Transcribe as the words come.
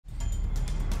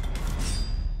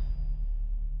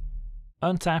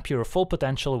Untap your full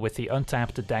potential with the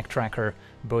Untapped Deck Tracker.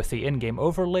 Both the in-game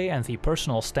overlay and the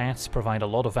personal stats provide a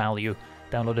lot of value.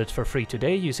 Download it for free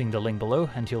today using the link below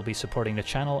and you'll be supporting the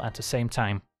channel at the same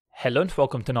time. Hello and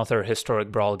welcome to another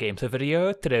Historic Brawl gameplay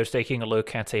video. Today we're taking a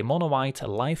look at a monowhite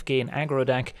lifegain aggro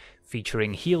deck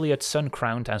featuring Heliod Sun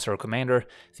Crowned as our commander.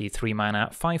 The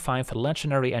 3-mana 5/5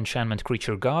 legendary enchantment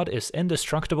creature god is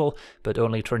indestructible, but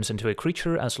only turns into a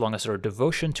creature as long as our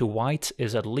devotion to white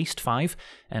is at least 5,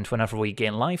 and whenever we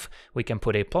gain life, we can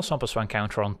put a +1/+1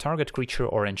 counter on target creature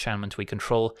or enchantment we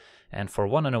control. And for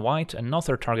 1 and a white,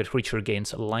 another target creature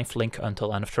gains lifelink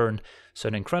until end of turn. So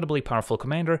an incredibly powerful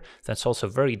commander that's also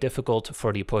very difficult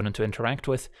for the opponent to interact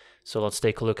with. So let's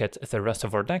take a look at the rest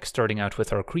of our deck, starting out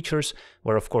with our creatures,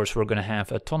 where of course we're going to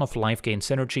have a ton of life gain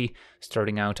synergy,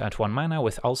 starting out at 1 mana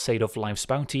with Alseid of Life's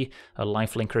Bounty, a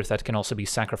lifelinker that can also be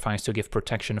sacrificed to give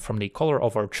protection from the color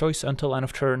of our choice until end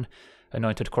of turn,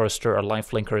 Anointed Chorister, a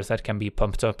lifelinker that can be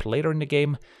pumped up later in the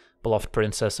game, Beloved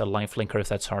Princess, a lifelinker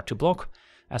that's hard to block.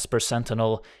 Esper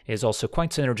Sentinel is also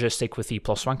quite synergistic with the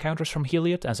 +1 counters from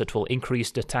Heliod, as it will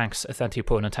increase the tax that the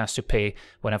opponent has to pay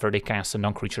whenever they cast a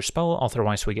non-creature spell,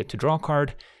 otherwise we get to draw a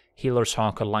card. Healer's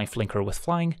Hawk, a lifelinker with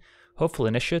flying. Hopeful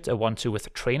Initiate, a 1/2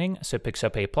 with training, so it picks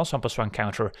up a +1/+1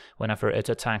 counter whenever it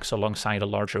attacks alongside a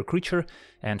larger creature.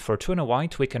 And for 2 and a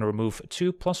white, we can remove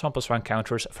 2 +1/+1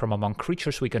 counters from among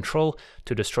creatures we control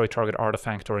to destroy target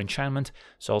artifact or enchantment,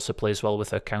 so also plays well with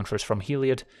the counters from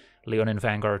Heliod. Leonin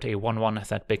Vanguard, a 1/1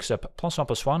 that picks up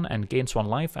 +1/+1 and gains 1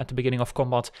 life at the beginning of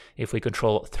combat if we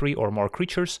control 3 or more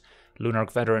creatures.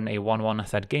 Lunarch Veteran, a 1/1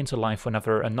 that gains a life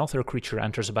whenever another creature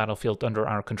enters a battlefield under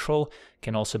our control,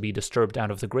 can also be disturbed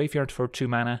out of the graveyard for 2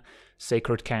 mana.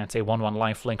 Sacred Cat, a 1/1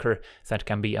 lifelinker that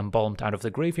can be embalmed out of the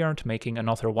graveyard, making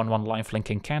another 1/1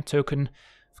 lifelinking cat token.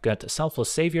 We've got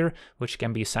Selfless Savior, which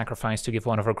can be sacrificed to give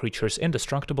one of our creatures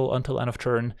indestructible until end of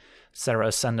turn. Serra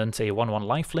Ascendant, a 1/1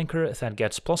 lifelinker that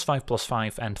gets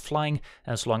 +5/+5 and flying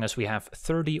as long as we have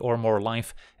 30 or more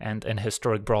life, and in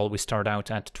Historic Brawl we start out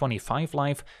at 25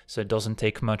 life, so it doesn't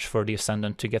take much for the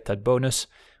Ascendant to get that bonus.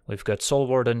 We've got Soul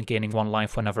Warden, gaining 1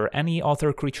 life whenever any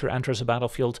other creature enters a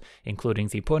battlefield, including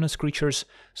the opponent's creatures.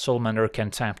 Soulmender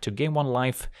can tap to gain 1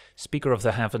 life. Speaker of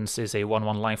the Heavens is a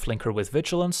 1/1 lifelinker with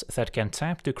Vigilance that can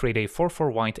tap to create a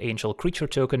 4/4 white angel creature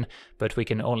token, but we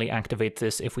can only activate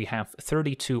this if we have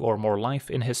 32 or more life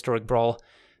in Historic Brawl.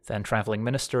 Then Traveling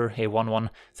Minister, a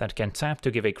 1/1 that can tap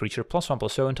to give a creature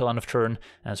 +1/+0 until end of turn,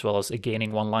 as well as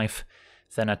gaining 1 life.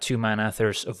 Then at 2 mana,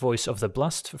 there's Voice of the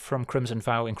Blessed from Crimson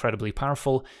Vow, incredibly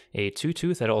powerful, a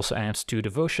 2/2 that also adds 2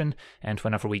 devotion, and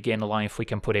whenever we gain a life, we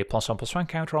can put a +1/+1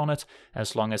 counter on it.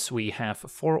 As long as we have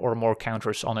 4 or more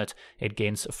counters on it, it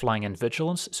gains flying and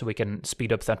vigilance, so we can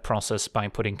speed up that process by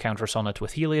putting counters on it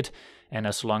with Heliod, and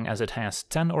as long as it has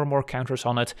 10 or more counters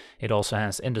on it, it also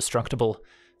has indestructible.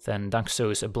 Then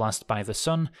Daxos, Blessed by the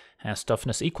Sun, has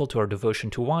toughness equal to our devotion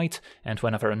to white, and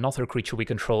whenever another creature we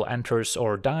control enters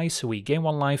or dies, we gain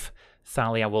 1 life.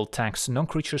 Thalia will tax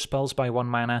non-creature spells by 1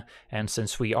 mana, and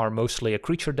since we are mostly a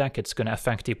creature deck, it's going to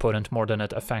affect the opponent more than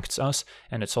it affects us,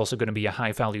 and it's also going to be a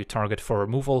high-value target for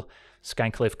removal.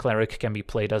 Skyclave Cleric can be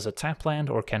played as a tap land,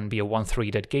 or can be a 1/3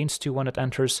 that gains 2 when it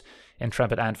enters.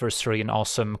 Intrepid Adversary, an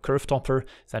awesome curve topper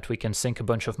that we can sink a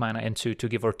bunch of mana into to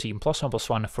give our team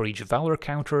 +1/+1 for each Valor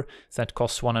counter that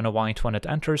costs 1 and a white when it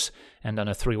enters, and then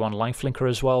a 3/1 lifelinker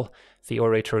as well. The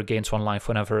Orator gains 1 life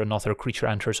whenever another creature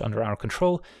enters under our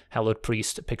control. Hallowed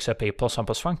Priest picks up a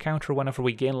 +1/+1 counter whenever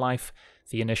we gain life.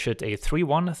 The Initiate, a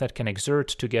 3/1 that can exert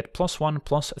to get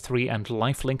 +1/+3 and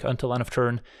lifelink until end of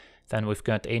turn. Then we've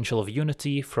got Angel of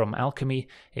Unity from Alchemy,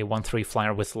 a 1/3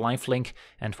 flyer with lifelink,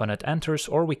 and when it enters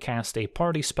or we cast a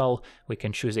party spell, we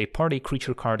can choose a party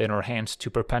creature card in our hand to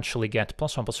perpetually get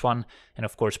 +1/+1, and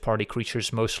of course party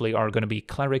creatures mostly are going to be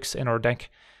clerics in our deck.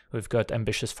 We've got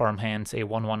Ambitious Farmhand, a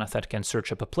 1/1 that can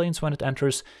search up a plains when it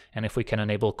enters, and if we can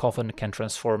enable Coven, can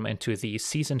transform into the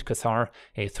Seasoned Cathar,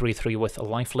 a 3/3 with a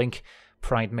lifelink.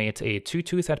 Pridemate, a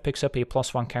 2/2 that picks up a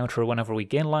 +1 counter whenever we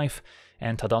gain life,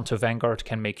 and Tadanto Vanguard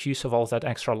can make use of all that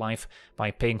extra life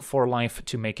by paying 4 life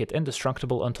to make it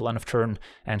indestructible until end of turn,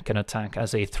 and can attack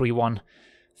as a 3/1.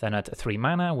 Then at 3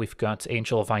 mana, we've got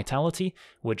Angel of Vitality,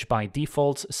 which by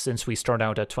default, since we start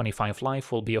out at 25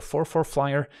 life, will be a 4/4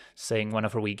 flyer, saying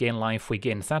whenever we gain life, we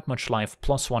gain that much life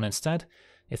 +1 instead.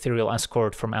 Ethereal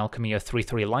Escort from Alchemy, a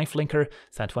 3/3 lifelinker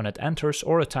that when it enters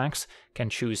or attacks, can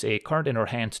choose a card in our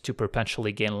hand to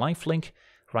perpetually gain lifelink.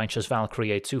 Righteous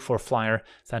Valkyrie, a 2/4 flyer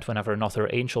that whenever another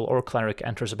angel or cleric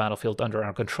enters a battlefield under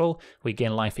our control, we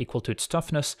gain life equal to its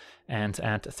toughness, and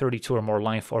at 32 or more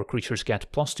life, our creatures get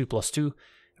 +2/+2.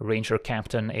 Ranger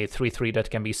Captain, a 3/3 that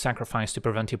can be sacrificed to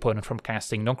prevent the opponent from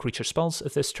casting non-creature spells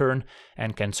this turn,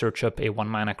 and can search up a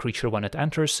 1-mana creature when it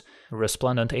enters.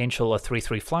 Resplendent Angel, a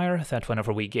 3/3 flyer that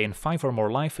whenever we gain 5 or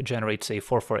more life generates a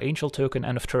 4/4 Angel token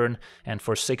end of turn, and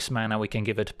for 6 mana we can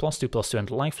give it +2/+2 and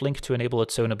lifelink to enable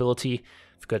its own ability.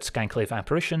 We've got Skyclave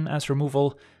Apparition as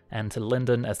removal, and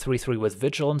Linden, a 3/3 with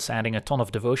Vigilance, adding a ton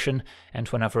of devotion, and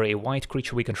whenever a white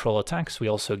creature we control attacks, we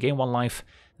also gain 1 life.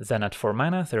 Then at 4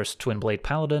 mana, there's Twinblade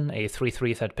Paladin, a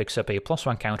 3/3 that picks up a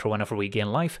 +1 counter whenever we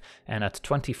gain life, and at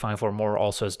 25 or more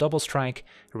also has Double Strike.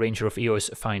 Ranger of Eos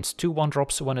finds 2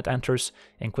 1-drops when it enters.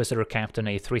 Inquisitor Captain,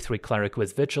 a 3/3 Cleric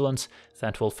with Vigilance,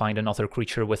 that will find another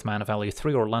creature with mana value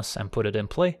 3 or less and put it in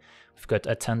play. We've got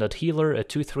Attended Healer, a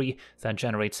 2/3 that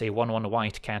generates a 1/1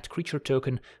 white cat creature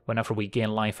token whenever we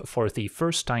gain life for the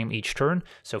first time each turn.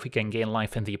 So if we can gain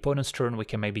life in the opponent's turn, we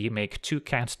can maybe make 2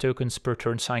 cat tokens per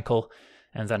turn cycle.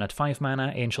 And then at 5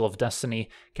 mana, Angel of Destiny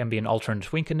can be an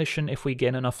alternate win condition if we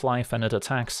gain enough life and it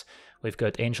attacks. We've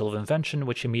got Angel of Invention,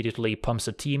 which immediately pumps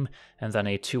a team, and then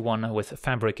a 2/1 with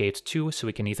Fabricate 2, so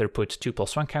we can either put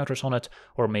 2+1 counters on it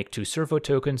or make 2 servo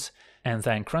tokens. And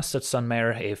then Crested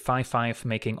Sunmare, a 5/5,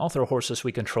 making other horses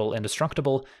we control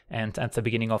indestructible, and at the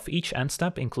beginning of each end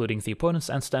step, including the opponent's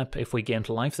end step, if we gain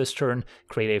life this turn,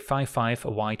 create a 5/5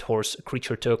 white horse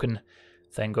creature token.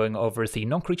 Then going over the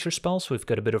non-creature spells, we've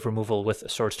got a bit of removal with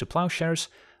Swords to Plowshares.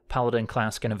 Paladin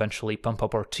class can eventually pump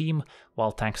up our team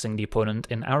while taxing the opponent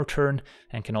in our turn,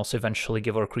 and can also eventually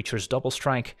give our creatures Double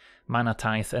Strike. Mana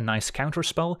Tithe, a nice counter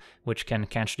spell, which can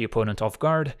catch the opponent off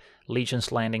guard.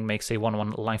 Legion's Landing makes a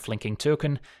 1/1 lifelinking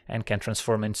token, and can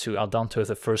transform into Aldanto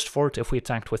the First Fort if we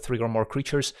attacked with 3 or more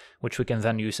creatures, which we can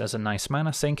then use as a nice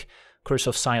mana sink. Curse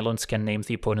of Silence can name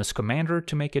the opponent's commander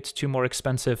to make it 2 more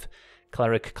expensive.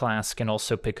 Cleric class can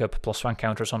also pick up +1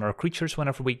 counters on our creatures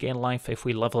whenever we gain life if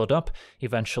we level it up,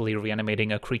 eventually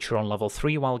reanimating a creature on level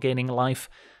 3 while gaining life.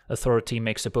 Authority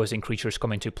makes opposing creatures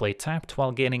come into play tapped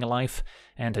while gaining life,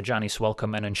 and Ajani's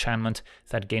Welcome, an enchantment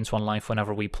that gains 1 life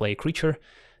whenever we play a creature.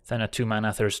 Then at 2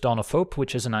 mana there's Dawn of Hope,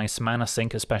 which is a nice mana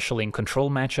sink, especially in control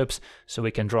matchups, so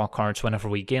we can draw cards whenever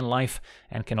we gain life,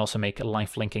 and can also make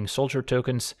life-linking soldier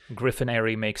tokens. Griffin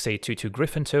Airy makes a 2/2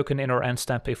 Griffin token in our end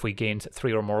step if we gained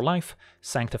 3 or more life.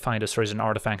 Sanctify destroys an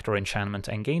artifact or enchantment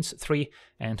and gains 3,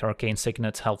 and Arcane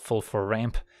Signet helpful for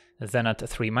ramp. Then at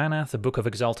 3 mana, the Book of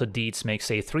Exalted Deeds makes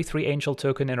a 3/3 Angel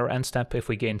token in our end step if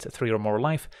we gained 3 or more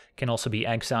life, can also be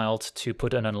exiled to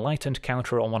put an Enlightened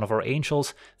counter on one of our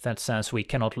Angels that says we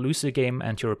cannot lose the game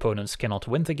and your opponents cannot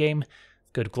win the game.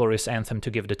 Good Glorious Anthem to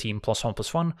give the team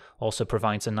 +1/+1 also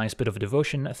provides a nice bit of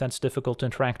devotion that's difficult to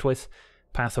interact with.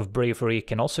 Path of Bravery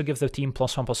can also give the team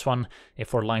 +1/+1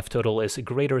 if our life total is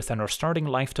greater than our starting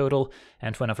life total,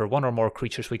 and whenever 1 or more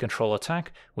creatures we control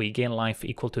attack, we gain life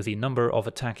equal to the number of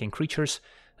attacking creatures.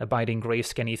 Abiding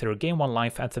Grace can either gain 1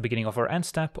 life at the beginning of our end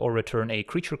step or return a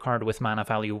creature card with mana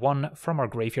value 1 from our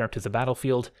graveyard to the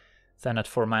battlefield. Then at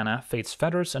 4 mana, Fate's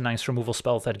Feathers, a nice removal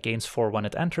spell that gains 4 when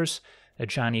it enters.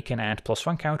 Ajani can add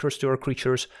 +1 counters to our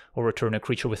creatures, or return a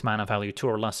creature with mana value 2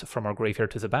 or less from our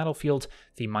graveyard to the battlefield.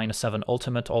 The -7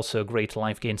 ultimate, also a great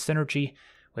life gain synergy.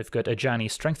 We've got Ajani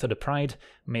Strength of the Pride,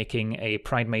 making a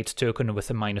Pridemate token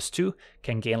with a -2,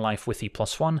 can gain life with the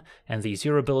 +1, and the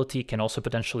 0 ability can also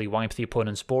potentially wipe the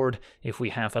opponent's board if we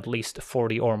have at least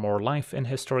 40 or more life in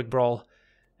Historic Brawl.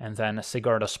 And then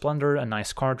Sigarda Splendor, a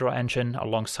nice card draw engine,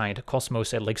 alongside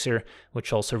Cosmos Elixir,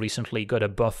 which also recently got a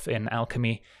buff in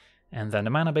Alchemy. And then the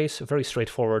mana base, very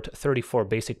straightforward, 34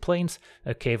 basic planes,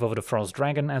 a Cave of the Frost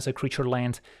Dragon as a creature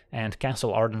land, and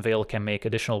Castle Ardenvale can make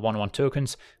additional 1/1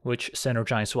 tokens, which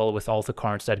synergize well with all the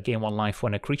cards that gain 1 life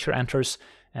when a creature enters,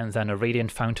 and then a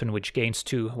Radiant Fountain which gains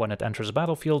 2 when it enters the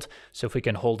battlefield, so if we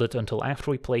can hold it until after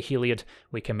we play Heliod,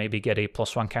 we can maybe get a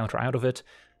 +1 counter out of it.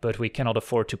 But we cannot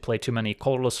afford to play too many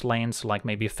colorless lands like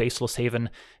maybe a Faceless Haven,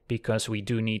 because we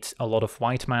do need a lot of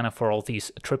white mana for all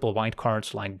these triple white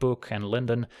cards like Book and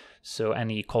Linden, so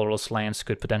any colorless lands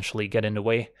could potentially get in the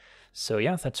way. So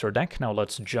yeah, that's our deck. Now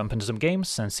let's jump into some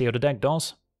games and see how the deck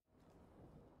does.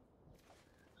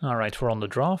 Alright, we're on the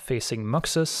draw, facing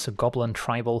Muxus, a Goblin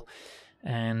Tribal,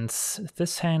 and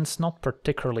this hand's not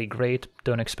particularly great.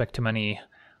 Don't expect too many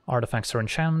artifacts or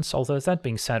enchantments, although that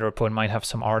being said, our opponent might have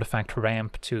some artifact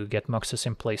ramp to get Muxus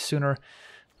in place sooner,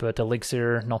 but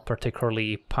Elixir not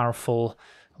particularly powerful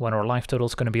when our life total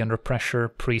is going to be under pressure.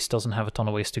 Priest doesn't have a ton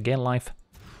of ways to gain life,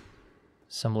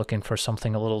 so I'm looking for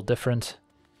something a little different.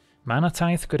 Mana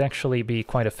Tithe could actually be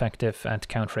quite effective at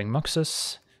countering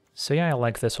Muxus, so yeah, I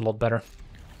like this a lot better.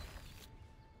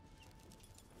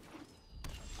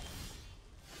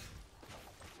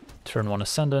 Turn 1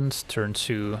 Ascendant, turn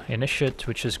 2 Initiate,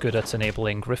 which is good at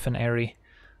enabling Griffin Airy.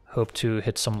 hope to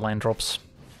hit some land drops.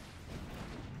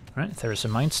 Alright, there's a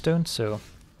Mind Stone, so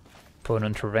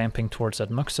opponent ramping towards that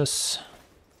Muxus.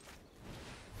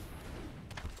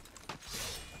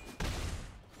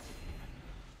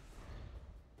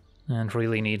 And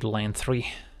really need land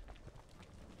 3.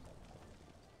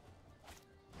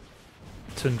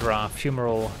 Tundra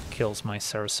Fumarole kills my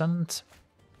Saracen.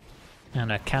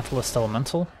 And a Catalyst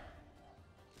Elemental.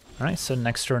 Alright, so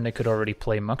next turn they could already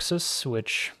play Muxus,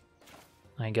 which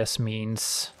I guess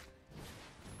means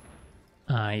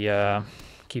I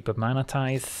keep a Mana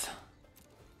Tithe.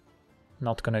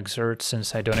 Not gonna exert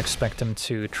since I don't expect them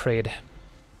to trade.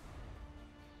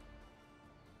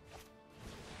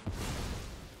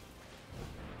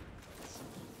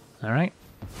 Alright,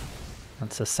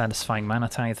 that's a satisfying Mana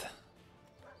Tithe.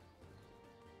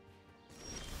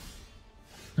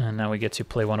 And now we get to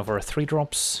play one of our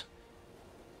 3-drops.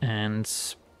 And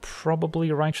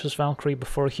probably Righteous Valkyrie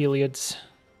before Heliod.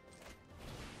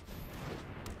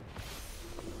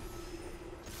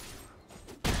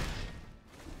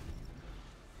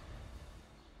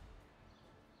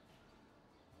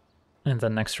 And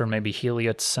then next turn maybe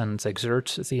Heliod and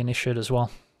exert the Initiate as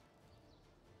well.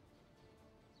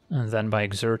 And then by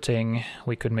exerting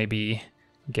we could maybe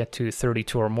get to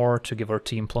 32 or more to give our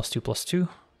team +2/+2.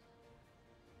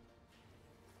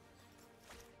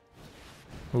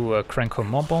 Ooh, a Krenko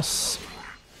Mob Boss.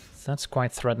 That's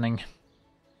quite threatening.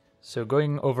 So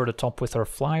going over the top with our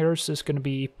flyers is going to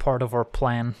be part of our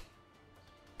plan.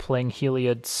 Playing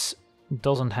Heliod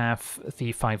doesn't have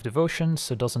the 5 devotion,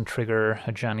 so doesn't trigger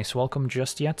a Ajani's Welcome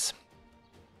just yet.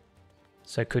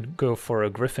 So I could go for a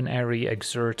Griffin Airy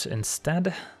exert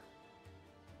instead.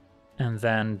 And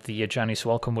then the Ajani's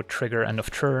Welcome would trigger end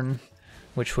of turn,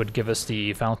 which would give us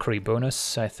the Valkyrie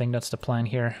bonus. I think that's the plan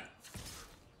here.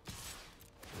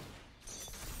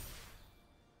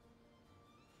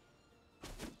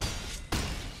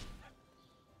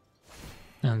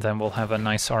 And then we'll have a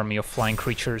nice army of flying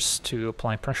creatures to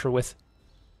apply pressure with.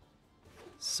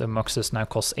 So Muxus now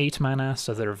costs 8 mana,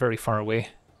 so they're very far away.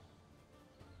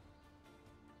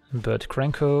 But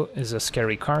Krenko is a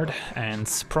scary card, and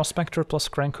Prospector plus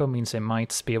Krenko means they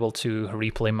might be able to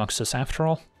replay Muxus after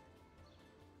all.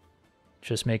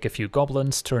 Just make a few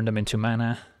goblins, turn them into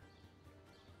mana.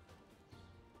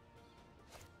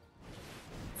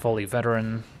 Volley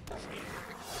Veteran.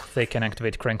 They can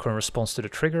activate Krenko in response to the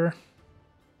trigger,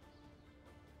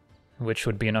 which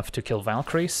would be enough to kill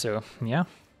Valkyrie, so yeah.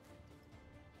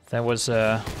 That was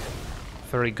a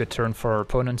very good turn for our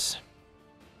opponents.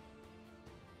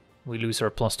 We lose our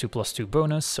 +2/+2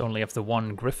 bonus, only have the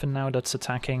 1 Griffin now that's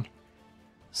attacking.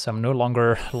 So I'm no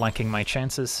longer liking my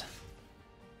chances.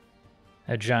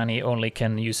 Ajani only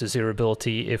can use his zero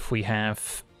ability if we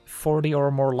have 40 or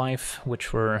more life,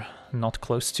 which we're not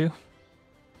close to.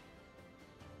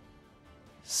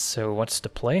 So what's the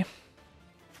play?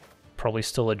 Probably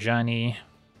still Ajani.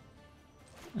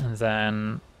 And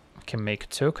then I can make a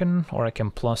token, or I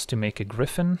can plus to make a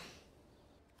Griffin.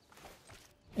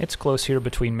 It's close here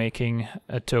between making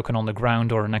a token on the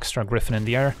ground or an extra Griffin in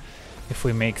the air. If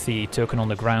we make the token on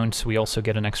the ground, we also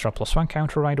get an extra +1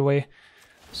 counter right away.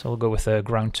 So I'll go with a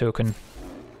ground token.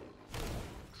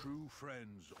 True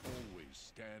friends always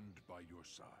stand by your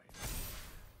side.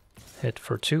 Hit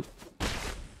for 2.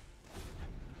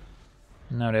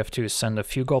 Now they have to send a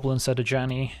few goblins at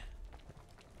Ajani.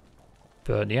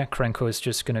 But yeah, Krenko is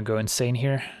just gonna go insane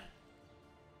here.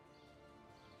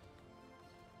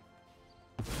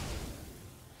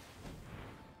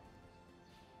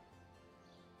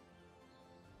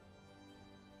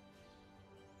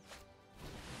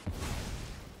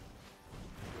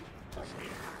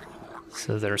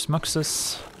 So there's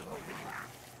Muxus.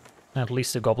 At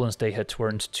least the goblins they hit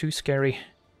weren't too scary.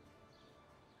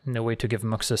 No way to give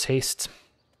Muxus haste.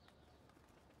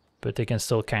 But they can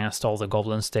still cast all the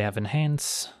goblins they have in hand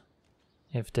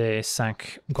if they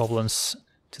sack goblins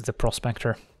to the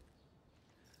Prospector.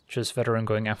 Just Veteran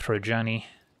going after Ajani.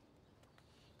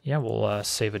 Yeah, we'll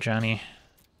save Ajani.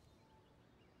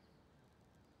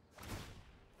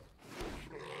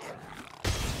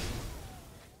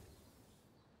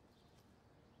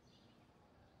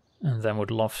 And then would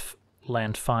love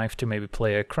land 5 to maybe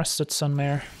play a Crested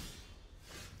Sunmare.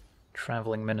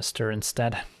 Traveling Minister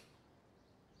instead.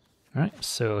 Alright,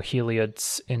 so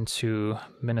Heliod's into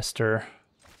Minister.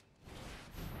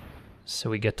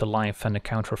 So we get the life and the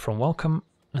counter from Welcome.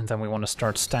 And then we want to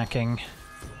start stacking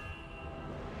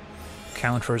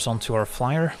counters onto our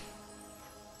flyer.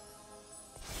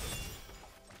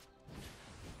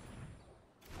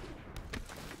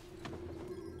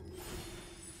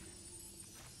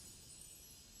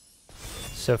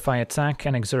 So So if I attack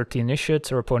and exert the initiate,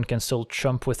 our opponent can still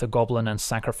chump with the goblin and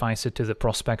sacrifice it to the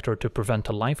prospector to prevent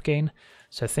a life gain.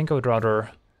 So I think I would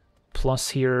rather plus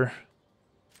here.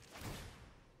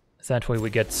 That way we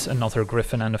get another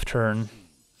griffin end of turn,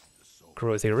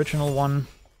 grow the original one,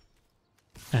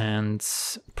 and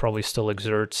probably still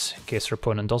exert in case our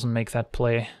opponent doesn't make that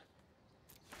play.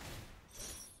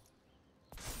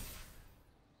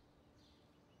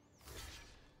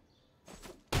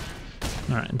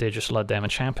 Alright, they just let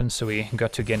damage happen, so we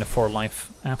got to gain a 4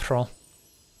 life after all.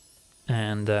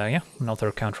 And yeah,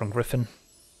 another counter on Griffin.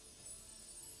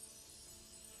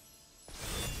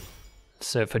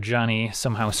 So if Ajani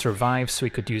somehow survives, we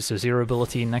could use the 0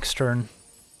 ability next turn.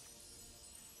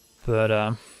 But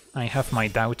I have my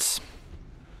doubts.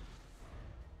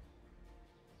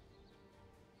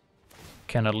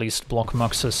 Can at least block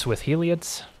Muxus with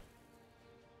Heliod.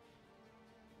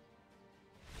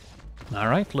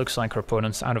 Alright, looks like our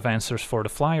opponent's out of answers for the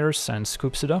flyers and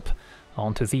scoops it up.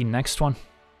 On to the next one.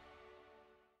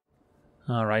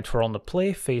 Alright, we're on the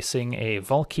play, facing a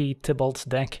Valky Tybalt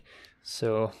deck.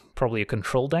 So probably a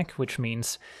control deck, which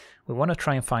means we want to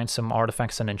try and find some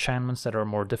artifacts and enchantments that are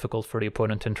more difficult for the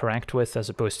opponent to interact with, as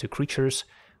opposed to creatures,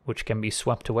 which can be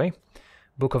swept away.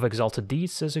 Book of Exalted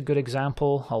Deeds is a good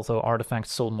example, although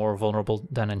artifacts still more vulnerable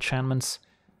than enchantments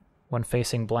when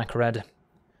facing black-red.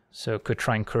 So could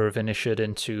try and curve Initiate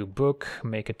into Book,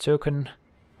 make a token.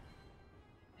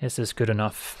 Is this good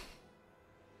enough?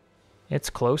 It's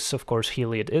close. Of course,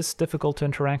 Heliod is difficult to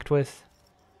interact with,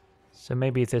 so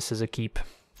maybe this is a keep.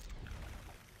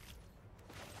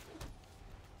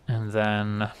 And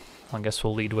then I guess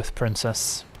we'll lead with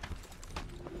Princess.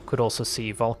 Could also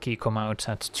see Valky come out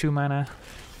at 2 mana,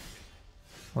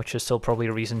 which is still probably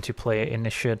a reason to play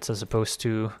Initiate as opposed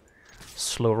to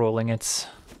slow rolling it.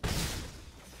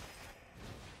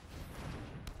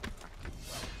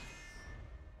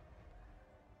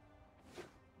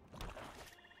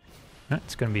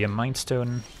 It's going to be a Mind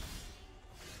Stone,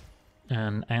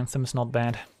 and Anthem's not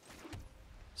bad.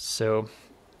 So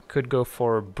could go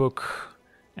for Book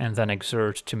and then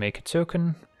Exert to make a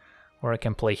token, or I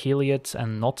can play Heliod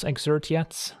and not Exert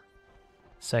yet.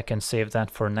 So I can save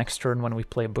that for next turn when we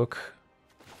play Book.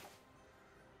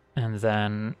 And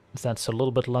then that's a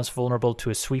little bit less vulnerable to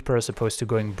a sweeper as opposed to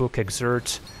going Book,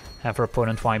 Exert, have our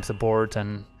opponent wipe the board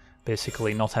and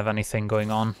basically not have anything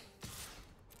going on.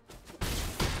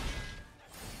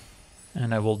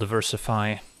 And I will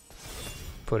diversify,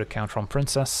 put a counter on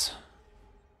Princess.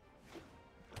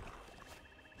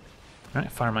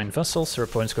 Alright, Firemind Vessel, so our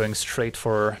opponent's going straight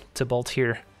for Tybalt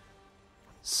here.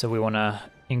 So we want to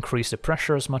increase the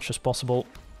pressure as much as possible.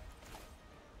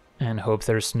 And hope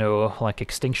there's no, like,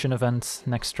 extinction event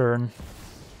next turn.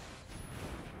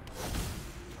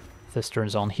 This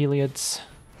turn's on Heliod's.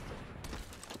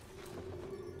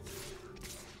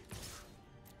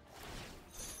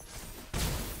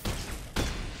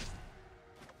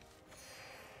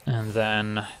 And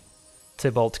then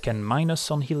Tybalt can minus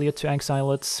on Heliod to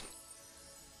exile it.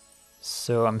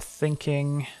 So I'm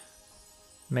thinking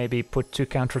maybe put 2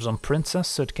 counters on Princess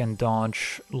so it can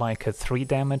dodge like a 3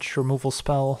 damage removal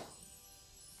spell.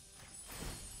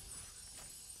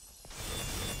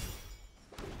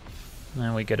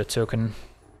 And we get a token.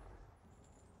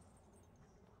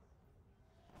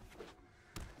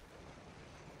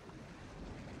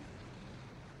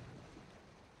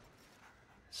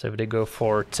 So if they go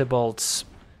for Tybalt,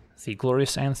 the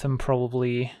Glorious Anthem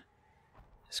probably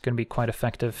is going to be quite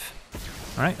effective.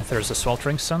 Alright, there's the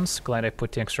Sweltering Suns. Glad I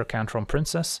put the extra counter on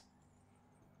Princess.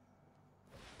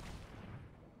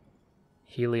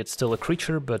 Heliod's still a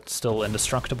creature, but still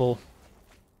indestructible.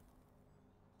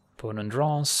 Opponent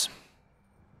draws.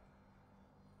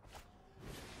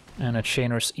 And a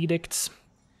Chainer's Edict. So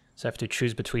I have to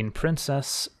choose between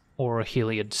Princess or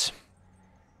Heliod.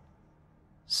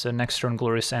 So next turn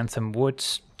Glorious Anthem would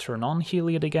turn on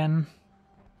Heliod again.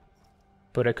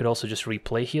 But I could also just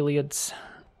replay Heliod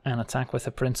and attack with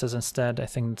the Princess instead. I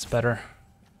think it's better.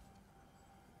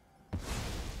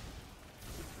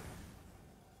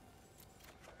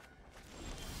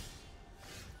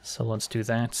 So let's do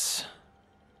that.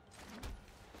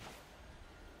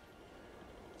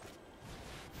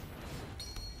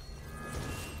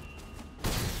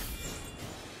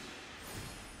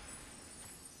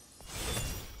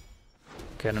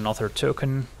 Get another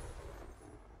token,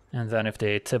 and then if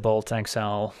they Tybalt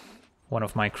exile one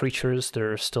of my creatures,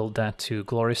 they're still dead to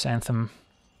Glorious Anthem.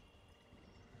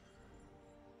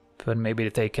 But maybe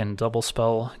they can double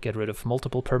spell, get rid of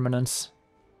multiple permanents.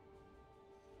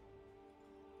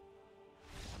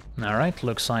 Alright,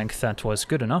 looks like that was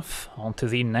good enough. On to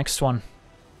the next one.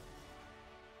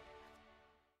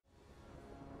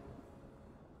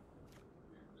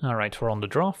 Alright, we're on the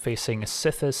draw, facing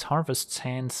Sithis, Harvest's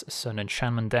Hands, so an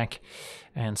enchantment deck,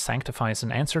 and Sanctifies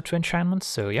an answer to enchantments,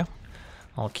 so yeah,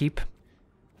 I'll keep.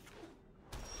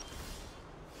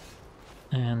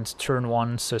 And turn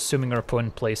 1, so assuming our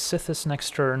opponent plays Sithis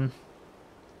next turn,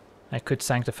 I could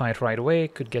Sanctify it right away,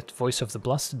 could get Voice of the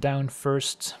Blessed down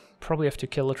first, probably have to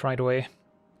kill it right away.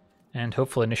 And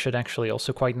hopefully Initiate actually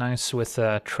also quite nice with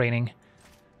training.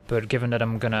 But given that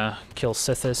I'm gonna kill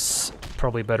Sithis,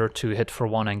 probably better to hit for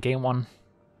 1 and gain 1.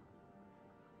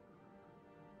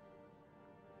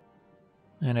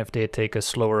 And if they take a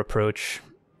slower approach,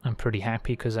 I'm pretty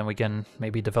happy, because then we can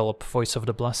maybe develop Voice of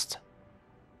the Blessed.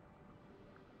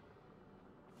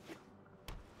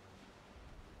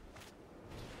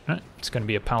 Right, it's gonna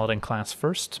be a Paladin class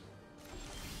first.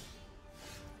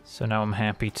 So now I'm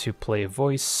happy to play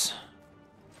Voice.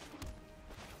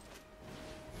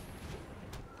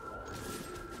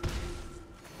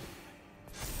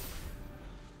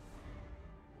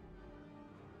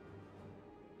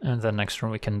 And then next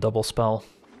turn we can double spell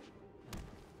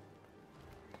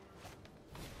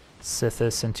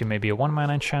Sithis into maybe a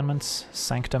 1-mana enchantment,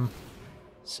 Sanctum,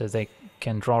 so they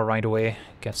can draw right away,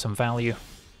 get some value.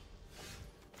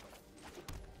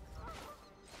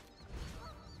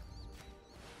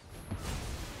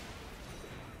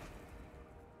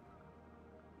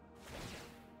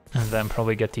 And then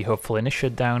probably get the Hopeful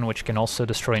Initiate down, which can also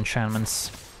destroy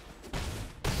enchantments.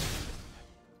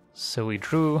 So we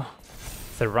drew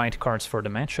the right cards for the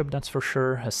matchup, that's for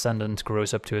sure. Ascendant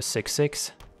grows up to a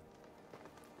 6/6.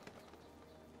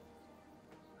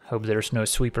 Hope there's no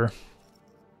sweeper.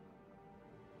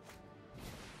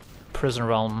 Prison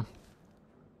Realm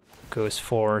goes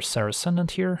for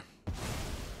Sarascendant here.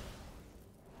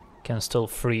 Can still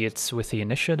free it with the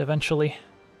Initiate eventually.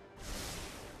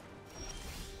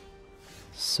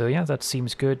 So yeah, that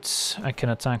seems good. I can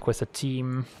attack with a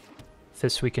team.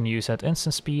 This we can use at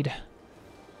instant speed.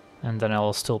 And then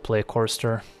I'll still play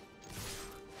Chorister.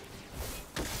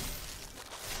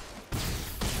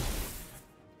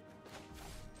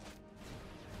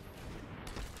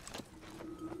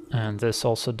 And this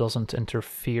also doesn't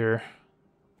interfere.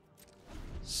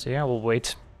 So yeah, we'll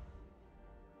wait.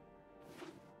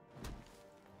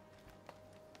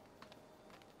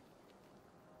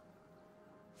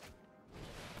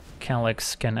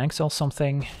 Calyx can exile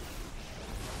something.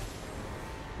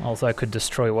 Although I could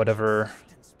destroy whatever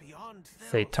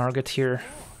they target here.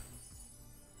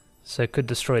 So I could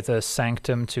destroy the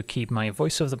Sanctum to keep my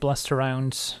Voice of the Blessed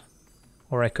around,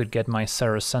 or I could get my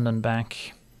Sarascendant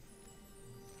back.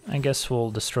 I guess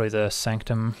we'll destroy the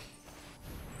Sanctum.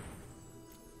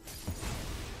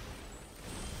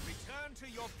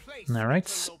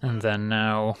 Alright, and then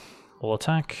now we'll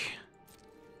attack.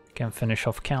 Can finish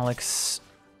off Calyx,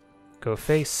 go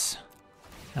face,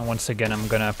 and once again I'm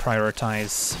gonna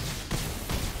prioritize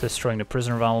destroying the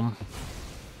Prison Realm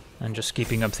and just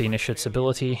keeping up the Initiate's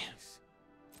ability.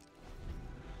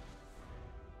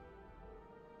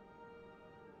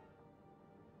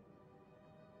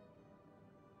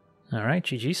 Alright,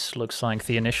 GG's. Looks like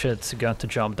the Initiate got the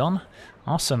job done.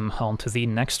 Awesome, on to the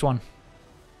next one.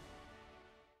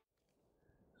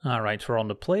 Alright, we're on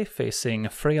the play, facing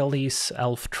Freyalise,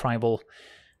 Elf Tribal.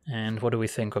 And what do we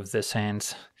think of this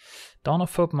hand? Dawn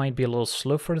of Hope might be a little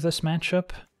slow for this matchup.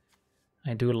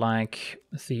 I do like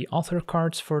the other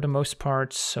cards for the most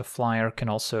part. A flyer can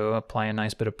also apply a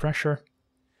nice bit of pressure,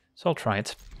 so I'll try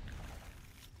it.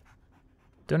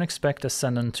 Don't expect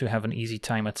Ascendant to have an easy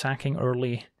time attacking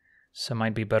early, so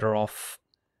might be better off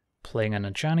playing an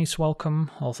Ajani's Welcome,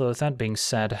 although that being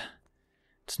said,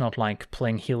 it's not like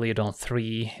playing Heliod on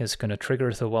 3 is going to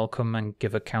trigger the Welcome and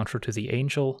give a counter to the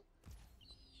Angel,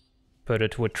 but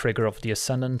it would trigger off the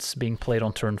Ascendant being played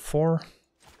on turn 4.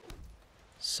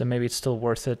 So maybe it's still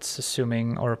worth it,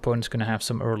 assuming our opponent's going to have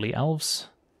some early elves.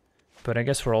 But I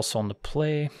guess we're also on the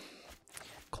play.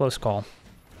 Close call.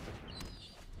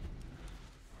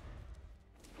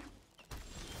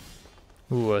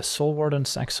 Ooh, Soul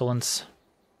Warden's excellent.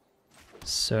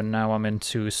 So now I'm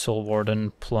into Soul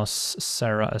Warden plus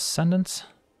Sarah Ascendant.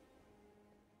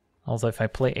 Although if I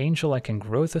play Angel I can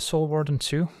grow the Soul Warden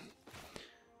too.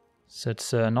 So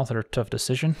it's another tough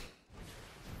decision.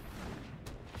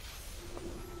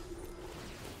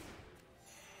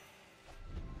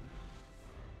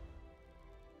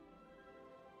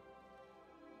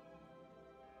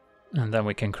 And then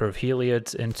we can curve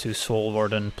Heliod into Soul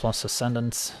Warden plus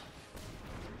Ascendant.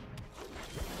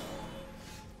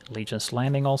 Legion's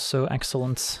Landing also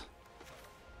excellent.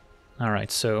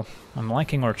 Alright, so I'm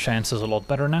liking our chances a lot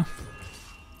better now.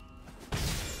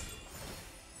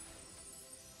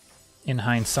 In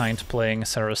hindsight, playing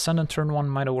Sarah Ascendant turn 1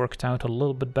 might have worked out a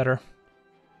little bit better.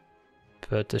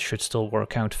 but this should still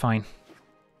work out fine.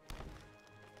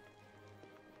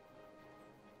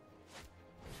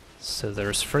 So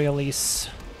there's Freyalise.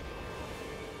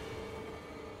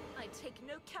 I take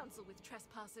no counsel with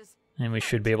trespassers. And we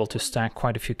should be able to stack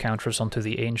quite a few counters onto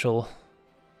the Angel.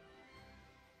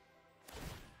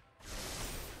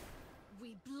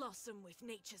 We blossom with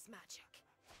nature's magic.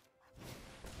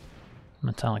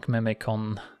 Metallic Mimic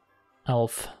on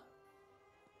Elf.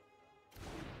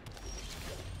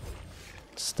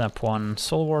 Step 1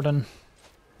 Soul Warden.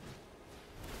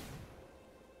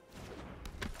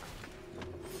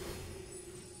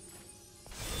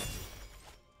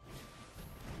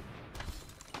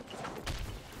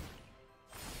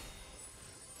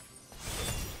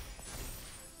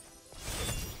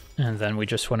 And then we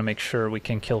just want to make sure we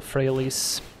can kill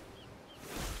Freyalise.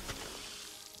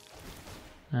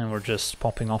 And we're just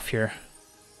popping off here.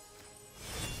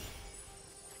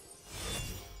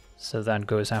 So that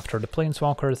goes after the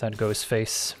Planeswalker, that goes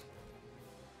face.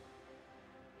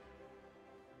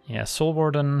 Yeah, Soul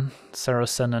Warden,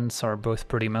 Saracens are both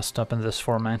pretty messed up in this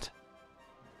format.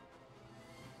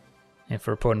 If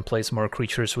our opponent plays more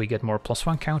creatures, we get more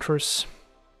 +1 counters.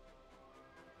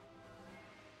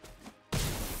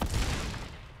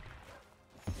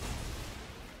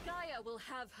 Gaia will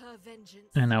have her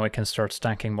vengeance. And now we can start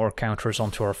stacking more counters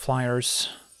onto our flyers.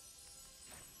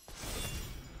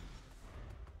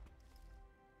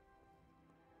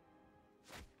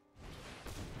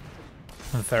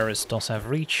 Varus does have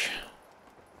reach.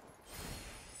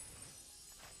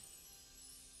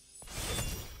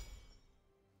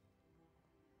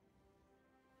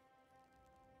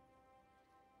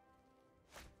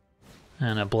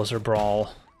 And a Blizzard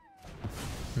Brawl.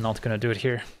 Not gonna do it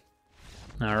here.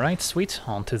 Alright, sweet.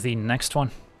 On to the next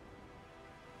one.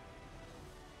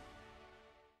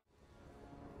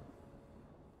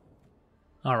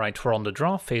 Alright, we're on the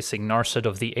draw, facing Narset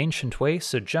of the Ancient Way,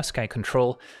 so Jeskai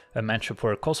control, a matchup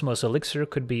where Cosmos Elixir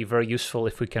could be very useful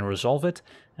if we can resolve it.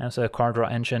 As a card draw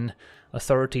engine,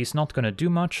 Authority is not going to do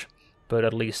much, but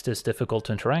at least is difficult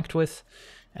to interact with.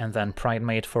 And then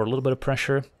Pridemate for a little bit of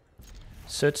pressure.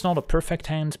 So it's not a perfect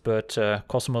hand, but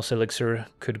Cosmos Elixir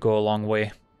could go a long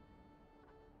way.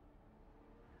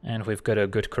 And we've got a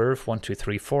good curve, 1, 2,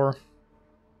 3, 4.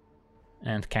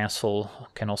 And Castle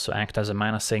can also act as a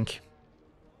mana sink.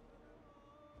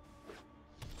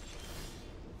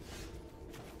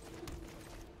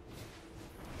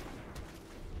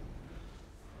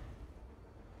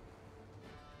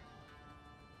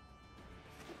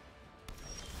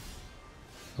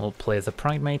 We'll play the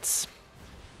Pridemates.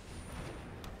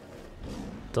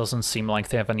 Doesn't seem like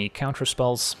they have any counter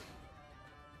spells.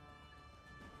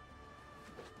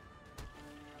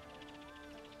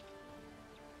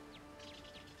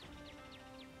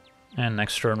 And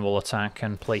next turn we'll attack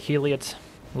and play Heliod.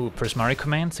 Ooh, Prismari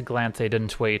Command. Glad they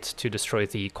didn't wait to destroy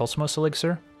the Cosmos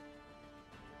Elixir.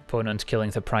 Opponent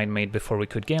killing the Pridemate before we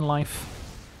could gain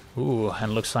life. Ooh,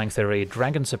 and looks like they're a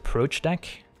Dragon's Approach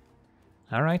deck.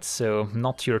 Alright, so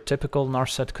not your typical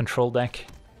Narset control deck.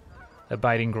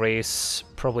 Abiding Grace,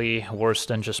 probably worse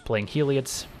than just playing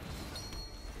Heliod.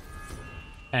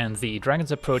 And the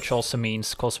Dragon's Approach also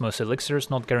means Cosmos Elixir is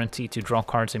not guaranteed to draw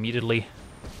cards immediately.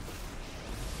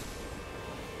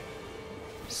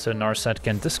 So Narset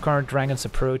can discard Dragon's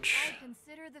Approach.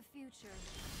 Consider the future,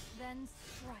 then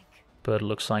strike. But it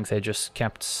looks like they just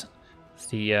kept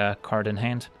the card in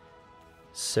hand.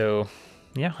 So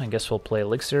yeah, I guess we'll play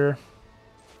Elixir.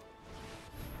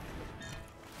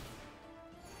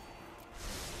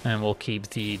 And we'll keep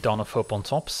the Dawn of Hope on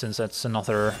top, since that's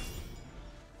another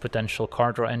potential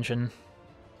card draw engine.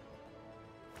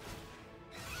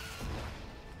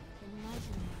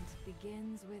 Enlightenment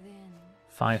begins within.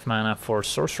 5 mana for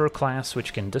Sorcerer class,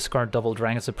 which can discard double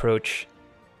Dragon's Approach,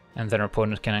 and then our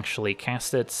opponent can actually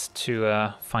cast it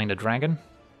to find a dragon.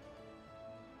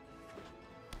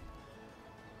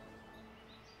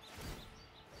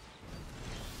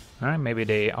 Alright, maybe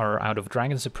they are out of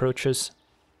Dragon's Approaches.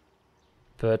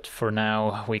 But for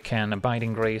now, we can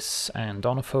Abiding Grace and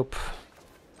Dawn of Hope.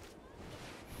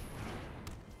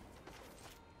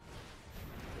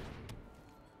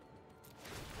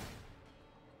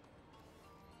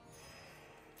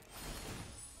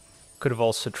 Could have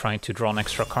also tried to draw an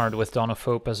extra card with Dawn of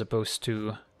Hope as opposed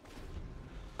to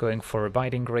going for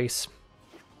Abiding Grace.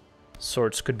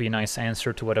 Swords could be a nice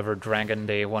answer to whatever dragon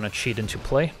they want to cheat into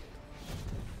play.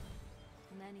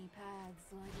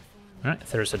 Alright,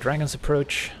 there's a Dragon's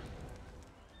Approach.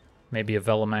 Maybe a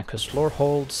Velomachus Lore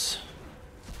Holds.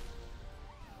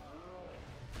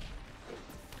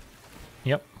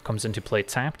 Yep, comes into play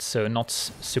tapped, so not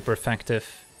super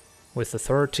effective with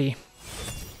Authority.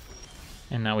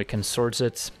 And now we can Swords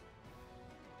it.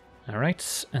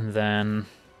 Alright, and then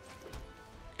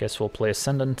guess we'll play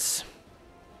Ascendant.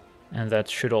 And that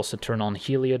should also turn on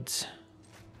Heliod.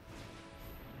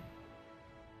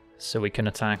 So we can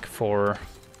attack for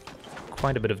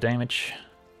quite a bit of damage.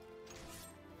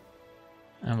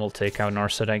 And we'll take out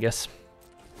Narset, I guess.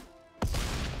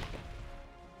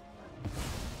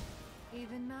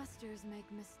 Even masters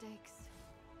make mistakes.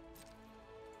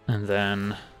 And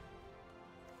then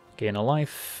gain a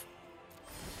life.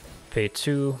 Pay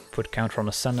 2, put counter on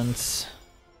Ascendants.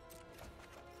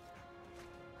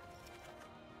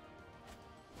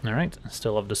 Alright,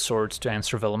 still have the swords to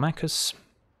answer Velomachus.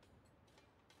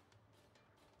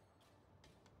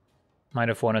 Might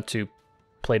have wanted to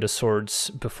play the swords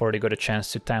before they got a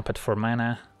chance to tap it for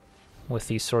mana with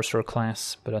the sorcerer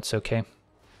class, but that's okay.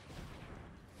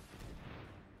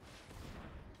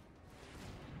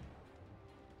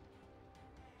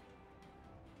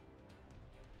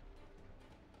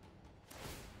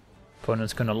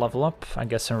 Opponent's gonna level up. I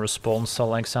guess in response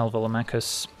I'll exile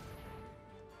Velomachus.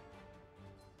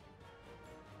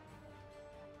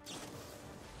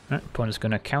 Opponent's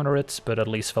gonna counter it, but at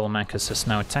least Velomachus is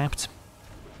now tapped.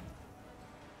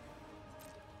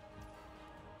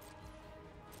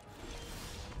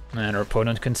 And our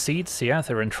opponent concedes. Yeah,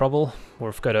 they're in trouble.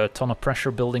 We've got a ton of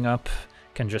pressure building up.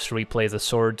 Can just replay the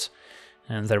swords.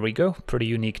 And there we go. Pretty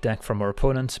unique deck from our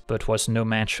opponent, but was no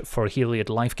match for Heliod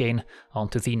lifegain. On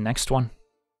to the next one.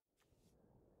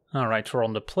 Alright, we're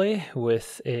on the play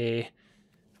with a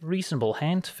reasonable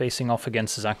hand facing off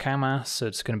against Zakama, so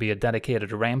it's going to be a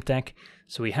dedicated ramp deck.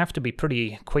 So we have to be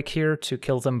pretty quick here to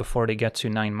kill them before they get to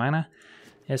 9 mana.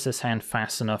 Is this hand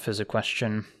fast enough is a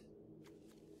question.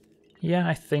 Yeah,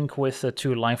 I think with the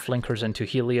 2 life linkers into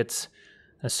Heliod,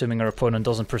 assuming our opponent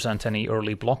doesn't present any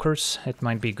early blockers, it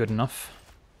might be good enough.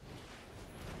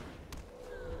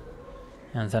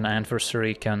 And then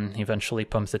Adversary can eventually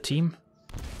pump the team.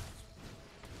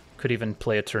 Could even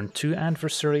play a turn 2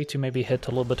 Adversary to maybe hit a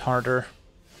little bit harder.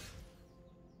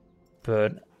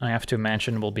 But I have to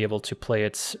imagine we'll be able to play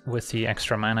it with the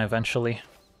extra mana eventually.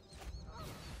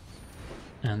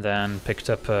 And then picked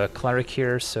up a Cleric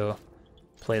here, so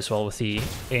plays well with the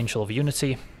Angel of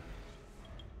Unity.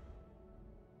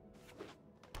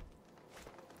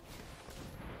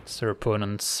 So our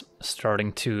opponent's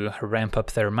starting to ramp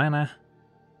up their mana.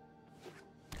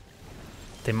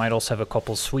 They might also have a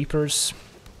couple sweepers,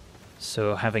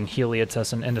 so having Heliod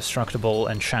as an indestructible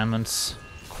enchantment's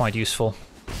quite useful.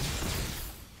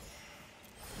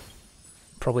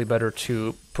 Probably better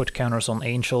to put counters on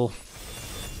Angel.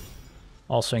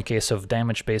 Also in case of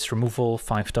damage-based removal,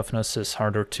 5 toughness is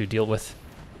harder to deal with.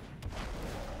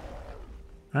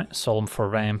 Alright, Solemn for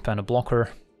ramp and a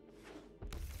blocker.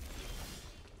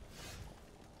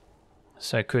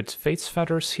 So I could Fate's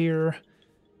Fetters here,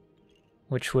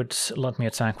 which would let me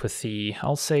attack with the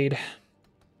Alseid.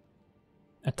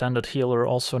 Attended Healer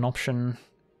also an option.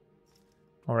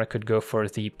 Or I could go for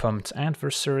the pumped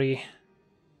Adversary,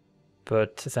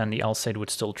 but then the Alseid would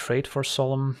still trade for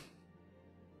Solemn.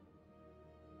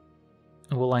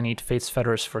 Will I need Fate's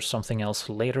Fetters for something else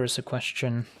later is a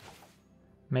question.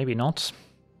 Maybe not.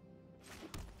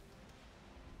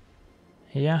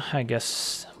 Yeah, I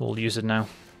guess we'll use it now.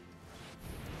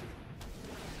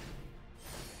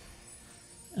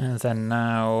 And then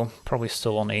now, probably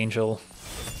still on Angel.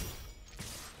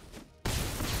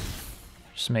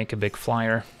 Just make a big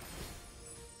flyer.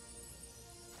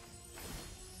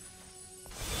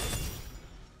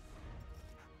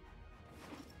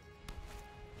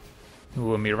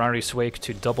 Ooh, a Mirari's Wake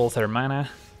to double their mana.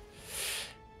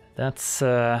 That's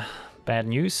bad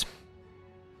news.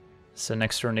 So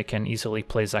next turn they can easily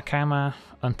play Zakama,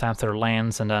 untap their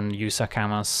lands, and then use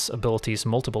Zakama's abilities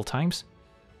multiple times.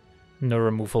 No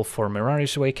removal for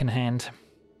Mirari's Wake in hand.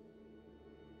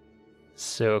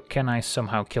 So can I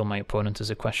somehow kill my opponent is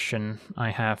a question. I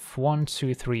have 1,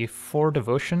 2, 3, 4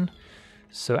 Devotion.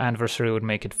 So Adversary would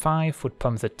make it 5, would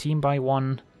pump the team by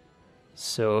 1.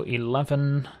 So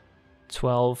 11,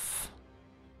 12,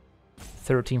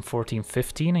 13, 14,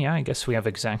 15. Yeah, I guess we have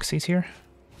Xaxes here.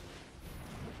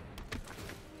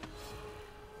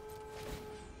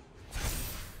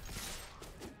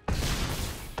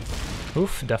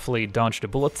 Oof, definitely dodged a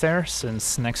bullet there,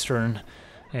 since next turn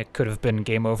it could have been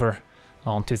game over.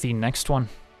 On to the next one.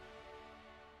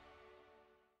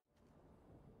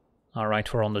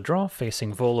 Alright, we're on the draw,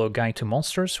 facing Volo Guide to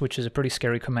Monsters, which is a pretty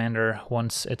scary commander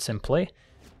once it's in play.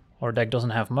 Our deck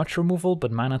doesn't have much removal,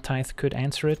 but Mana Tithe could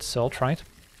answer it, so I'll try it.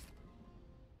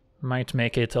 Might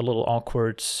make it a little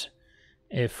awkward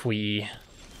if we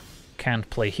can't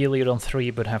play Heliod on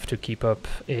 3, but have to keep up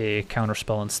a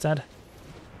counterspell instead.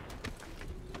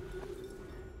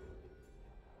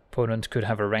 Opponent could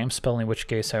have a Ram spell, in which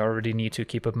case I already need to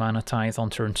keep up Mana Tithe on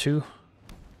turn 2.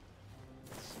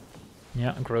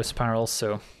 Yeah, Growth Spiral,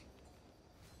 so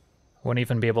won't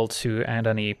even be able to add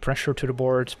any pressure to the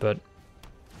board, but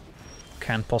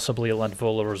can't possibly let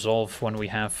Volo resolve when we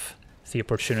have the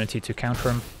opportunity to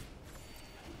counter him.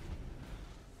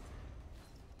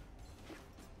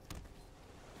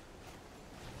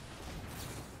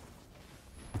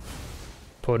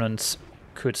 Opponents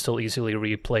could still easily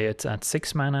replay it at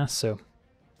 6 mana, so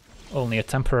only a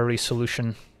temporary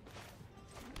solution.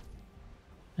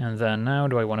 And then now,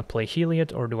 do I want to play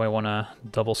Heliod or do I want to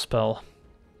double spell?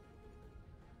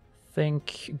 I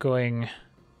think going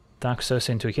Daxos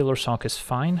into Healer's Hawk is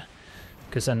fine,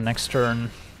 because then next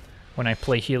turn when I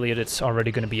play Heliod it's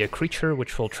already going to be a creature,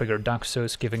 which will trigger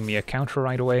Daxos, giving me a counter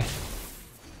right away.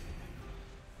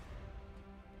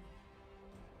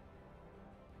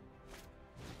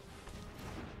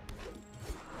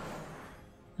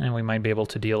 And we might be able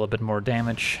to deal a bit more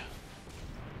damage.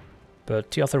 But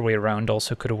the other way around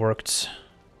also could have worked.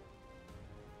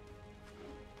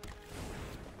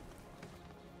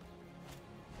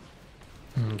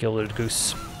 Gilded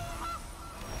Goose.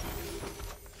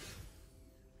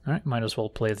 Alright, might as well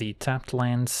play the tapped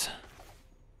lands.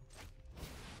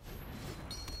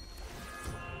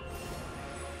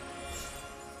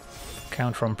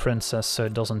 Count from Princess so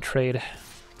it doesn't trade.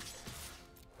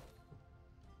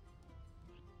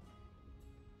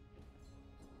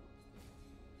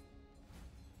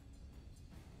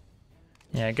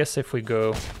 Yeah, I guess if we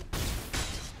go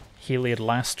Heliod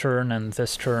last turn and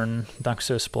this turn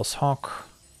Daxos plus Hawk,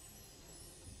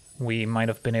 we might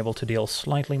have been able to deal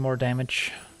slightly more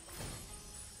damage.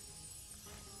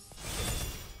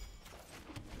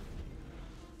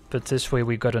 But this way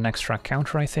we got an extra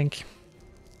counter, I think.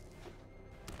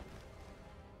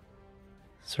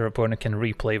 So our opponent can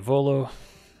replay Volo,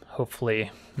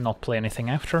 hopefully not play anything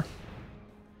after.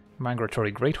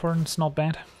 Migratory Greathorn's not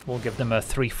bad. We'll give them a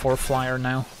 3/4 flyer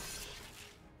now.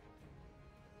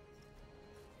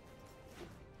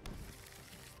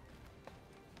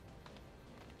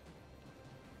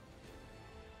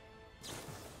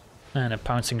 And a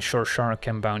Pouncing Shore Shark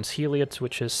can bounce Heliod,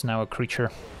 which is now a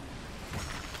creature.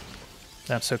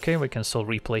 That's okay, we can still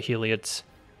replay Heliod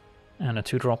and a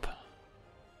 2-drop.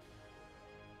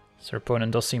 So our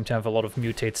opponent does seem to have a lot of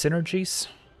mutate synergies.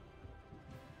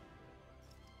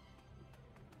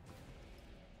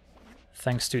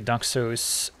 Thanks to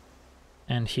Daxos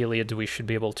and Heliod, we should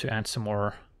be able to add some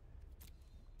more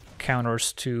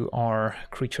counters to our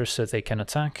creatures so they can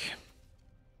attack.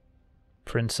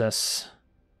 Princess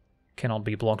cannot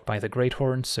be blocked by the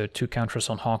Greathorn, so 2 counters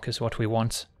on Hawk is what we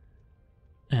want.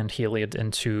 And Heliod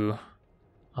into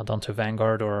Adanto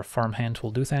Vanguard or Farmhand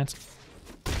will do that.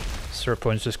 So our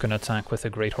opponent's just going to attack with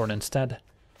the Greathorn instead.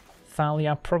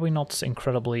 Thalia, probably not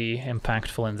incredibly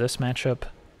impactful in this matchup,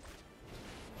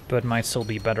 but might still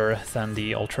be better than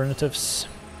the alternatives.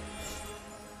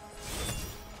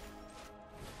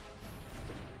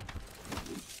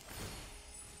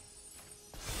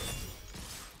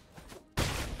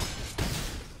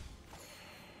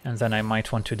 And then I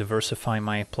might want to diversify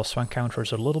my +1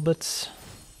 counters a little bit.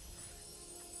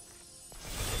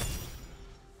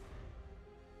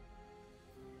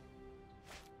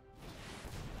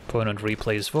 Opponent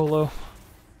replays Volo.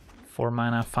 4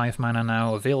 mana, 5 mana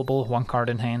now available, 1 card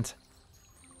in hand.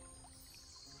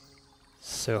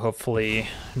 So hopefully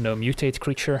no mutate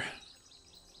creature.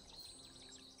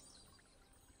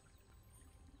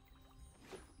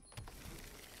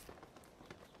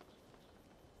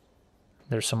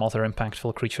 There's some other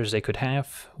impactful creatures they could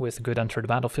have with good enter the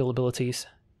battlefield abilities.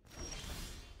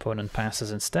 Opponent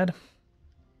passes instead.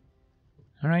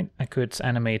 Alright, I could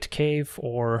animate Cave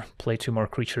or play 2 more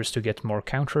creatures to get more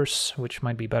counters, which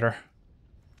might be better.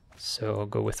 So I'll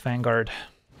go with Vanguard.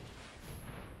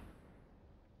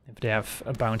 If they have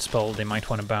a bounce spell, they might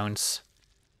want to bounce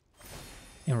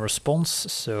in response,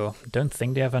 so don't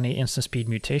think they have any instant speed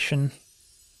mutation.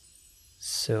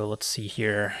 So let's see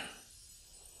here.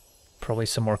 Probably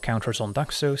some more counters on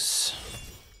Daxos.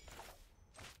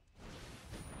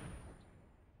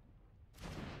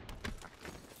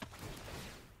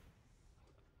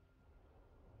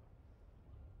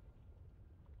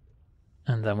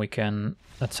 And then we can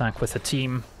attack with a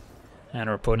team. And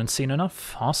our opponent's seen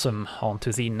enough. Awesome. On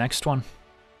to the next one.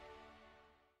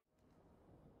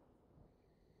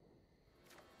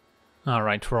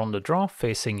 Alright, we're on the draw,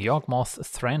 facing Yawgmoth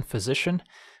Thran Physician,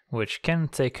 which can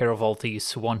take care of all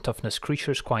these 1 toughness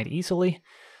creatures quite easily.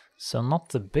 So not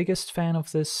the biggest fan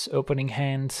of this opening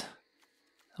hand.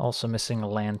 Also missing a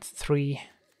land 3.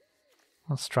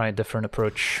 Let's try a different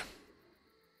approach.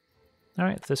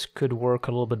 Alright, this could work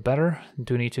a little bit better.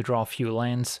 Do need to draw a few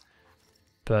lands,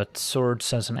 but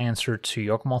Swords as an answer to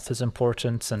Yawgmoth is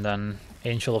important, and then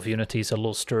Angel of Unity is a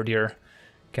little sturdier.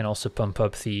 Can also pump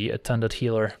up the Attended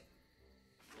Healer.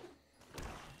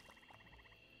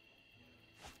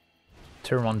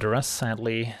 Turn 1 Duress,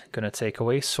 sadly, gonna take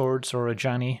away Swords or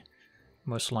Ajani.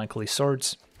 Most likely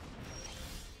Swords.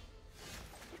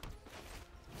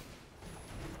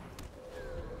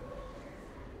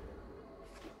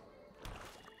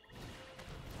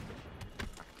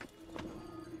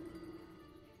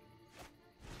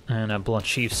 And Blood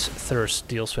Chief's Thirst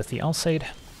deals with the Alseid.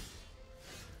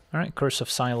 Alright, Curse of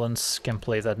Silence, can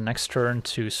play that next turn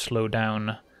to slow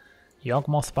down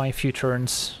Yawgmoth by a few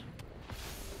turns.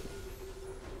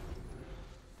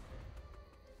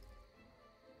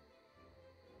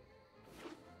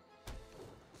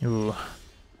 Ooh,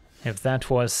 if that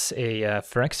was a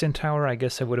Phyrexian Tower, I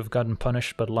guess I would have gotten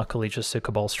punished, but luckily just a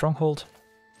Cabal Stronghold.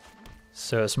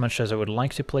 So as much as I would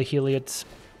like to play Heliod,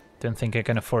 don't think I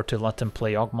can afford to let them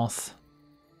play Yawgmoth.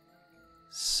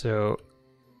 So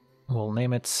we'll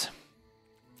name it.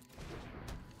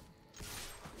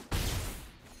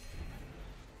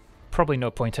 Probably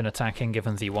no point in attacking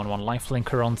given the 1/1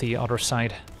 lifelinker on the other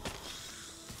side.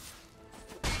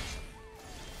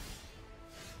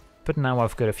 But now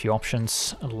I've got a few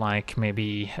options, like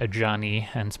maybe Ajani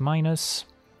and Minus,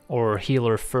 or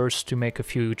Healer first to make a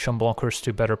few chum blockers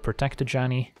to better protect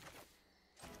Ajani.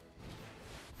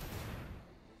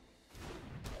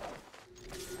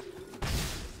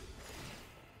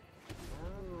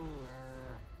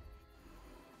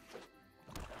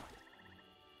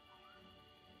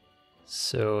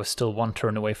 So still one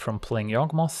turn away from playing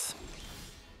Yawgmoth.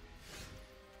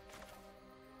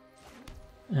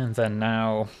 And then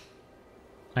now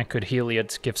I could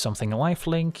Heliod, give something a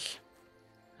lifelink.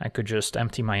 I could just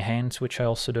empty my hand, which I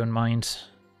also don't mind.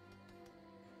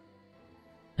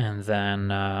 And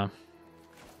then I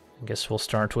guess we'll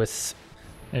start with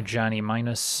Ajani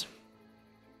Minus.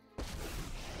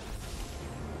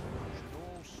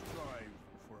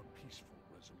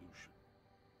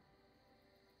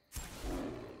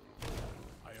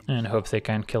 And hope they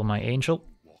can't kill my Angel.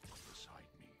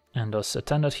 And does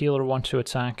Attended Healer want to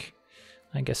attack?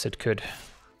 I guess it could.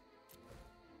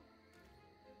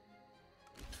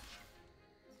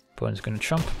 Opponent's gonna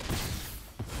chump.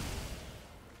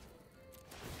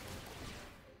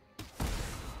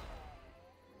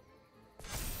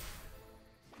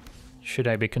 Should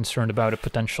I be concerned about a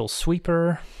potential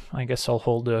sweeper? I guess I'll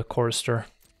hold the Chorister.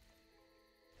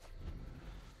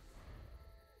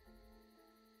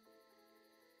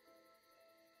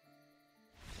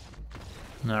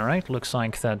 Alright, looks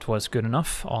like that was good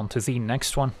enough. On to the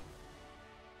next one.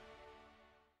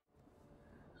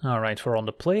 Alright, we're on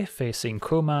the play, facing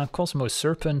Koma, Cosmos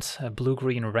Serpent, a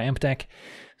blue-green ramp deck.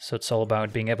 So it's all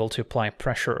about being able to apply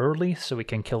pressure early, so we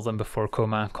can kill them before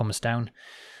Koma comes down.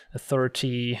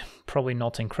 Authority, probably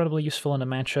not incredibly useful in a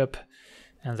matchup.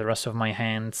 And the rest of my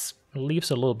hand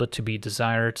leaves a little bit to be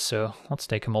desired, so let's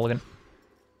take a mulligan.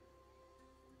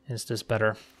 Is this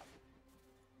better?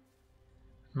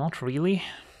 Not really.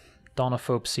 Dawn of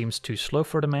Hope seems too slow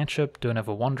for the matchup, don't have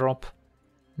a 1-drop.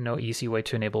 No easy way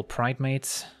to enable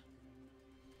Pridemates.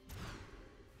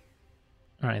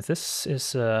 Alright, this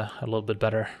is a little bit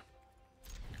better.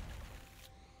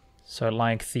 So I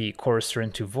like the Chorister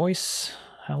into Voice,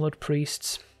 Hallowed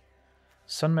Priests.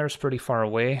 Sunmare's pretty far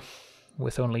away,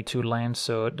 with only 2 lands,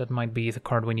 so that might be the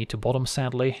card we need to bottom,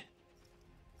 sadly.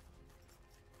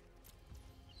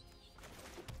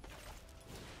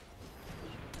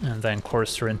 And then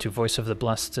Chorister into Voice of the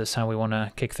Blessed is how we want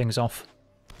to kick things off.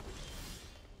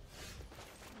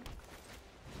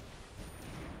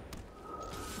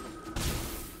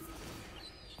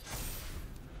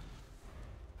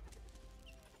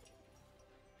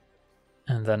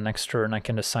 And then next turn I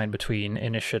can decide between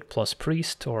Initiate plus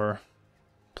Priest or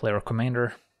Player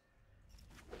Commander,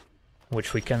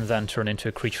 which we can then turn into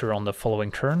a creature on the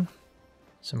following turn.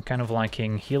 So I'm kind of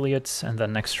liking Heliod, and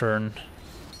then next turn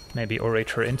maybe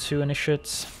Orator into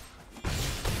Initiate.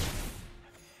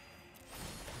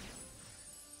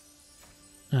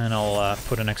 And I'll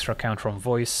put an extra counter on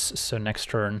Voice, so next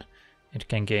turn it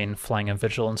can gain Flying and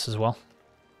Vigilance as well.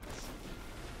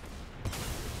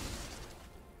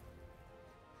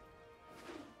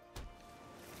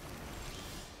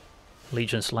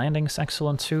 Legion's Landing's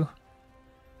excellent too.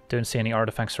 Don't see any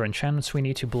artifacts or enchantments we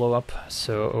need to blow up,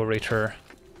 so Orator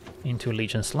into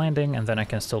Legion's Landing, and then I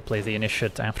can still play the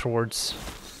Initiate afterwards.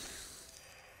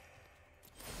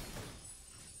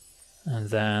 And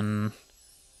then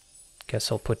guess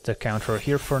I'll put the counter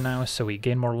here for now, so we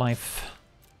gain more life.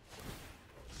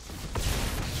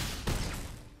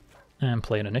 And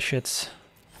play an Initiate.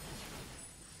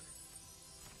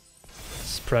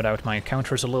 Spread out my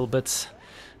counters a little bit.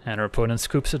 And our opponent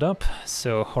scoops it up,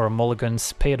 so our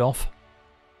mulligans paid off.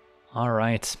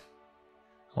 Alright.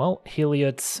 Well,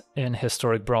 Heliod in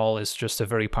Historic Brawl is just a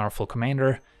very powerful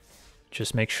commander.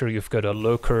 Just make sure you've got a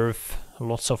low curve,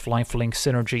 lots of lifelink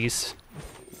synergies,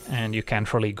 and you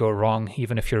can't really go wrong,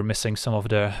 even if you're missing some of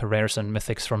the rares and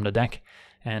mythics from the deck.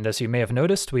 And as you may have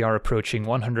noticed, we are approaching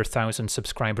 100,000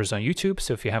 subscribers on YouTube,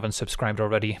 so if you haven't subscribed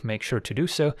already, make sure to do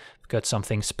so. We've got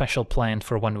something special planned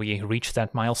for when we reach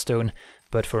that milestone.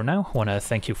 But for now, I want to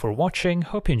thank you for watching,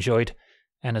 hope you enjoyed,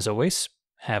 and as always,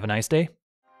 have a nice day.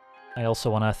 I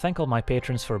also want to thank all my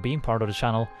patrons for being part of the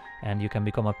channel, and you can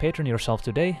become a patron yourself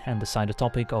today and decide the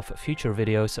topic of future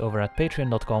videos over at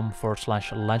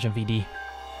patreon.com/LegenVD.